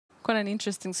Quite an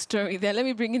interesting story there. Let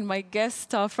me bring in my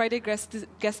guest, our Friday guest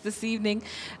this evening,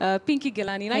 Pinky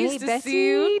Ghelani. Nice to see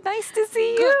you. Nice to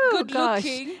see you. Good Gosh.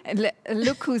 looking.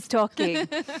 Look who's talking.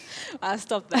 I'll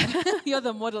stop that. You're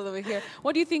the model over here.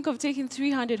 What do you think of taking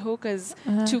 300 hawkers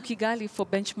to Kigali for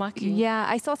benchmarking? Yeah,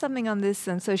 I saw something on this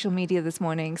on social media this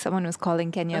morning. Someone was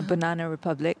calling Kenya a banana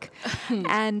republic.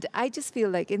 And I just feel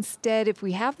like instead, if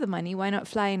we have the money, why not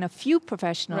fly in a few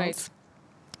professionals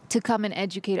to come and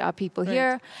educate our people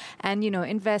here and, you know,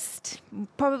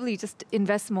 probably just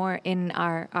invest more in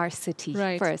our city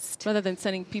first. Rather than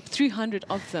sending people, 300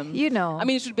 of them. You know. I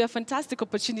mean, it should be a fantastic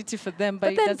opportunity for them,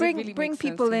 but then it doesn't really bring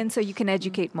people in so you can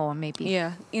educate more, maybe.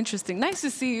 Yeah, interesting. Nice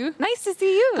to see you. Nice to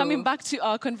see you. Coming back to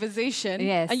our conversation.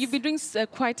 Yes. And you've been doing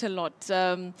quite a lot.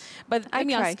 But let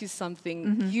me ask you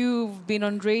something. You've been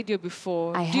on radio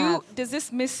before. I have. Does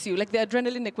this miss you? Like the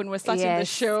adrenaline, like when we're starting the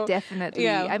show? Yes, definitely.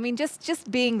 Yeah. I mean,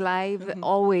 just being live,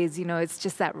 always, you know, it's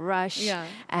just that rush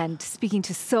and speaking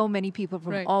to so many people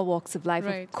from all walks of life.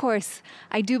 Of course,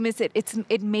 I do miss it.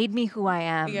 It made me who I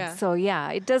am. Yeah. So yeah,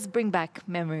 it does bring back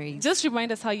memories. Just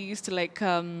remind us how you used to like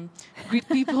greet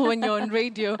people when you're on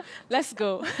radio. Let's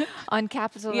go. On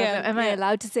Capital FM. Am I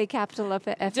allowed to say Capital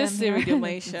FM? Just say Radio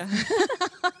Maisha.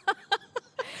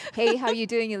 Hey, how are you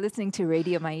doing? You're listening to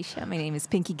Radio Maisha. My name is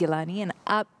Pinky Ghelani,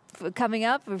 and coming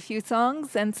up a few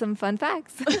songs and some fun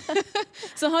facts.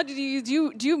 So how do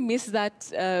you miss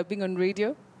that being on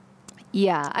radio?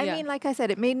 Yeah, I mean, like I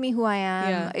said, it made me who I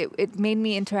am. It made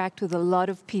me interact with a lot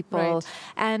of people,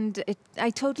 and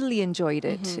I totally enjoyed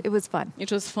it. It was fun. It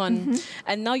was fun.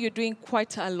 And now you're doing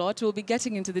quite a lot. We'll be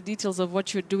getting into the details of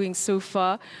what you're doing so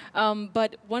far.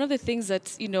 But one of the things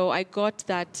that, you know, I got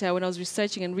that when I was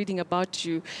researching and reading about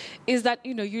you is that,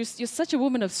 you know, you're such a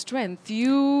woman of strength.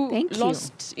 You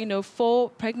lost, you know, 4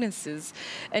 pregnancies.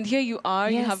 And here you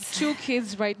are. You have 2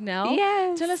 kids right now.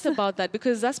 Yes. Tell us about that,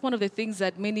 because that's one of the things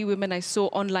that many women I saw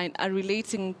online are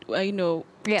relating, you know,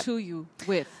 to you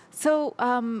with. So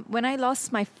when I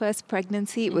lost my first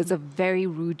pregnancy, it was a very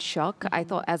rude shock. I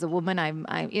thought, as a woman,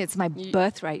 it's my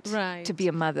birthright to be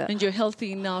a mother. And you're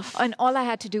healthy enough. And all I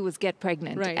had to do was get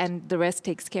pregnant, and the rest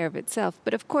takes care of itself.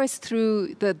 But of course,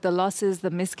 through the losses,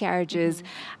 the miscarriages,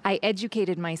 I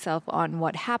educated myself on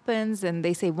what happens. And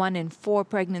they say 1 in 4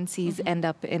 pregnancies end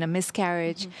up in a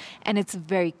miscarriage. And it's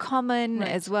very common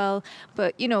as well.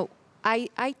 But, you know,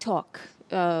 I talk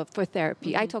for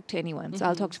therapy. I talk to anyone. So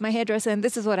I'll talk to my hairdresser, and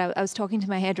this is what I was talking to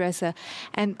my hairdresser.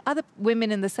 And other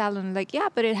women in the salon are like, yeah,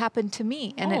 but it happened to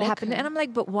me. And it happened. And I'm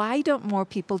like, but why don't more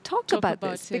people talk about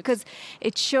this? Because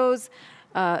it shows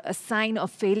a sign of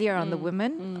failure on the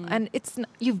women. And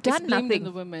you've done nothing. On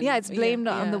the women. Yeah, it's blamed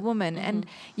on the woman. And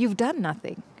you've done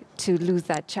nothing to lose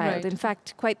that child. In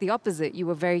fact, quite the opposite. You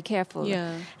were very careful.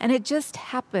 And it just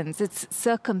happens. It's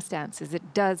circumstances.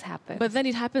 It does happen. But then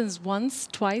it happens once,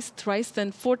 twice, thrice,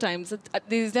 then 4 times.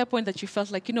 Is there a point that you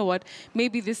felt like, you know what,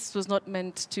 maybe this was not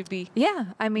meant to be? Yeah.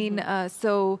 I mean,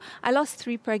 so I lost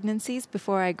 3 pregnancies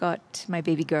before I got my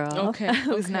baby girl,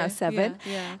 who's now 7.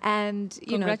 And,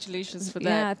 you know, congratulations for that.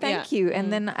 Yeah, thank you.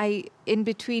 And then in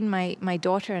between my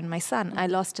daughter and my son, I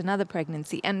lost another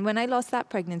pregnancy. And when I lost that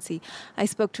pregnancy, I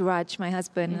spoke to Raj, my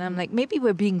husband, and I'm like, maybe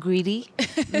we're being greedy.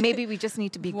 Maybe we just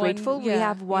need to be grateful. We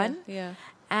have 1.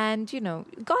 And, you know,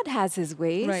 God has his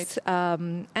ways.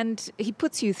 And he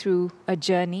puts you through a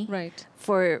journey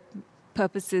for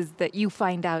purposes that you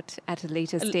find out at a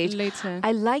later stage.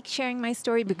 I like sharing my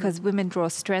story because women draw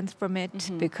strength from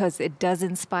it, because it does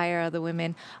inspire other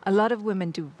women. A lot of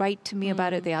women do write to me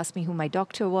about it. They ask me who my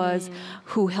doctor was,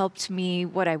 who helped me,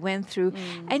 what I went through.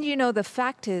 And you know, the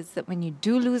fact is that when you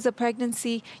do lose a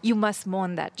pregnancy, you must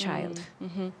mourn that child.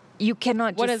 You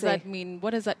cannot just What does that mean?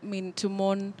 What does that mean to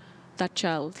mourn that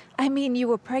child? I mean, you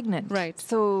were pregnant.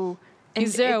 So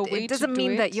is there a way it doesn't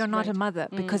mean that you're not a mother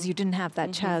because you didn't have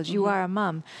that child. You are a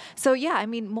mom. So yeah, I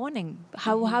mean, mourning.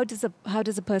 How does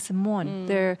a person mourn?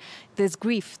 There's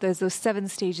grief. There's those 7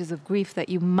 stages of grief that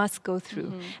you must go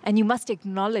through, and you must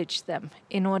acknowledge them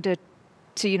in order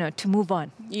to, you know, to move on.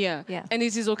 And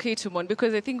it is okay to mourn,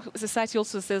 because I think society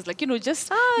also says, like, you know, just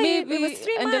maybe it was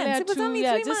 3 months. It was only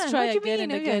 3 months. Just try again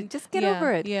and again. Just get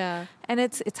over it. And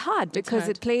it's hard because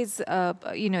it plays,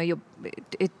 you know,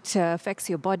 it affects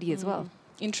your body as well.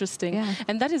 Interesting.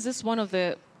 And that is just one of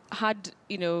the hard,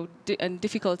 you know, and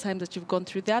difficult times that you've gone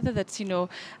through. The other that's, you know,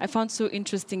 I found so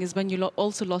interesting is when you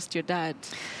also lost your dad.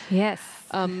 Yes.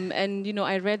 And, you know,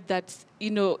 I read that,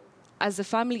 you know, as a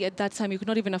family at that time, you could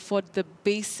not even afford the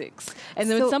basics. And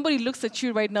then when somebody looks at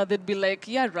you right now, they'd be like,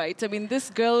 yeah, right. I mean, this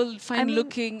girl, fine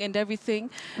looking and everything.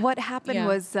 What happened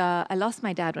was I lost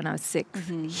my dad when I was 6.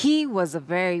 He was a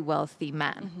very wealthy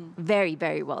man, very,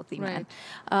 very wealthy man.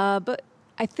 But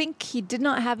I think he did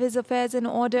not have his affairs in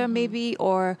order, maybe,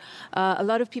 or a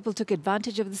lot of people took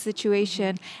advantage of the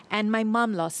situation, and my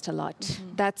mom lost a lot.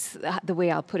 That's the way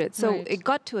I'll put it. So it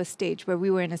got to a stage where we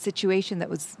were in a situation that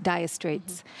was dire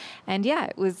straits. And yeah,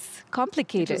 it was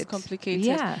complicated. It was complicated.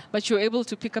 Yeah. But you were able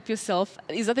to pick up yourself.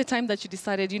 Is that the time that you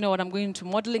decided, you know what, I'm going into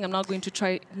modeling, I'm now going to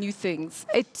try new things?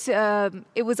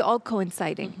 It was all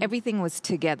coinciding. Everything was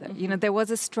together. You know, there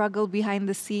was a struggle behind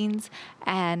the scenes,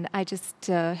 and I just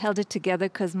held it together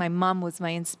because my mom was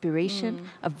my inspiration,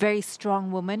 a very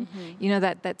strong woman. You know,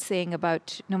 that saying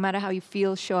about no matter how you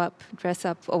feel, show up, dress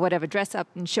up, or whatever, dress up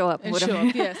and show up. And whatever. show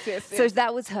up. Yes. So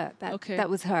that was her. That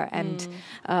was her. And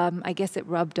I guess it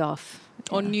rubbed off.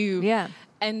 On you. Yeah.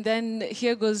 And then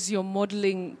here goes your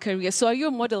modeling career. So are you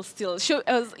a model still?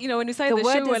 You know, when you started the show,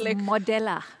 word we were is like...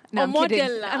 modella. No, I'm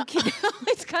kidding. I'm kidding.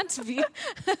 It can't be.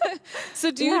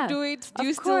 So do you do it? Do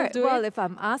you still do it? Well, if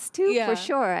I'm asked to, for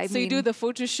sure. I so mean, you do the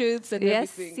photo shoots and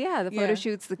everything? Yes, the photo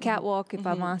shoots, the catwalk, if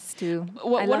I'm asked to.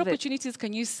 What opportunities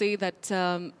can you say that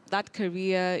that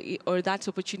career or that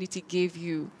opportunity gave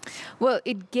you? Well,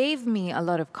 it gave me a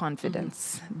lot of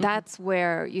confidence. That's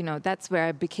where, you know, that's where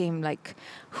I became like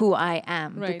who I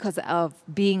am because of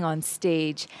being on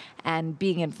stage and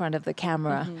being in front of the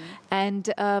camera.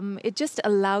 And it just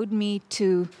allowed me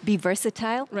to be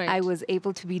versatile. I was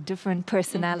able to be different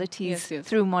personalities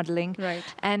through modeling.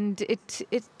 And it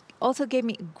also gave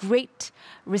me great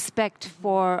respect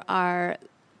for our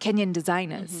Kenyan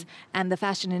designers and the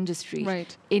fashion industry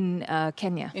in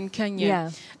Kenya. In Kenya.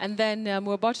 Yeah. And then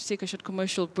we're about to take a short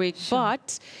commercial break,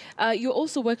 but you're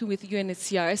also working with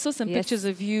UNHCR. I saw some pictures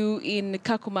of you in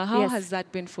Kakuma. How has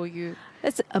that been for you?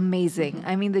 It's amazing.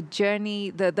 I mean, the journey,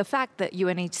 the fact that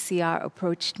UNHCR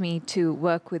approached me to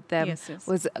work with them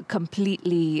was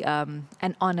completely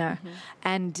an honor.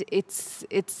 And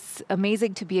it's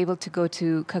amazing to be able to go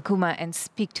to Kakuma and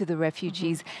speak to the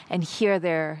refugees and hear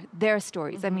their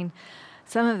stories. I mean,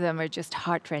 some of them are just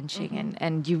heart-wrenching,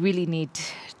 and you really need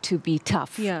to be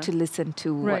tough to listen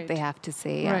to what they have to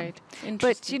say.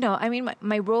 But, you know, I mean,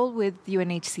 my role with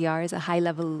UNHCR is a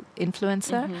high-level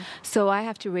influencer, so I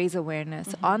have to raise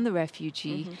awareness on the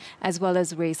refugee as well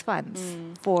as raise funds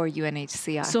for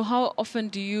UNHCR. So how often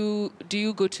do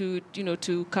you go to, you know,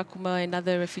 to Kakuma and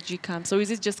other refugee camps, or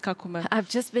is it just Kakuma? I've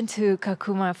just been to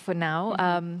Kakuma for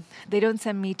now. They don't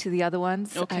send me to the other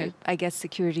ones. I guess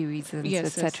security reasons,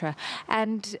 etc.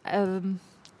 And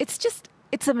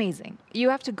it's amazing. You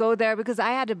have to go there because I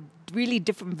had a really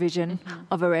different vision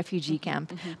of a refugee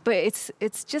camp. But it's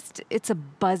a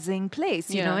buzzing place,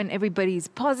 you know, and everybody's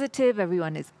positive,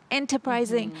 everyone is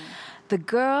enterprising. The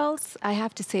girls, I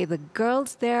have to say, the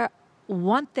girls there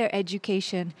want their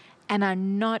education and are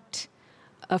not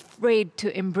afraid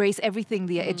to embrace everything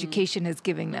the education is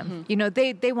giving them. You know,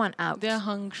 they want out. They're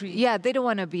hungry. Yeah, they don't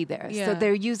want to be there. So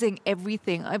they're using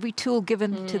everything, every tool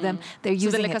given to them, they're using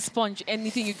it. So they're like a sponge.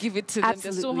 Anything you give it to them,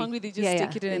 they're so hungry, they just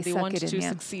take it in and they want to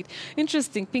succeed.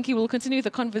 Interesting. Pinky, we'll continue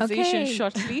the conversation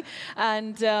shortly.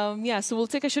 And so we'll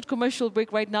take a short commercial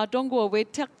break right now. Don't go away.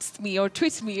 Text me or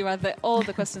tweet me, rather, all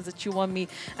the questions that you want me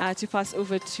to pass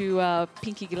over to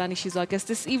Pinky Ghelani. She's our guest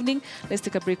this evening. Let's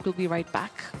take a break. We'll be right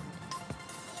back.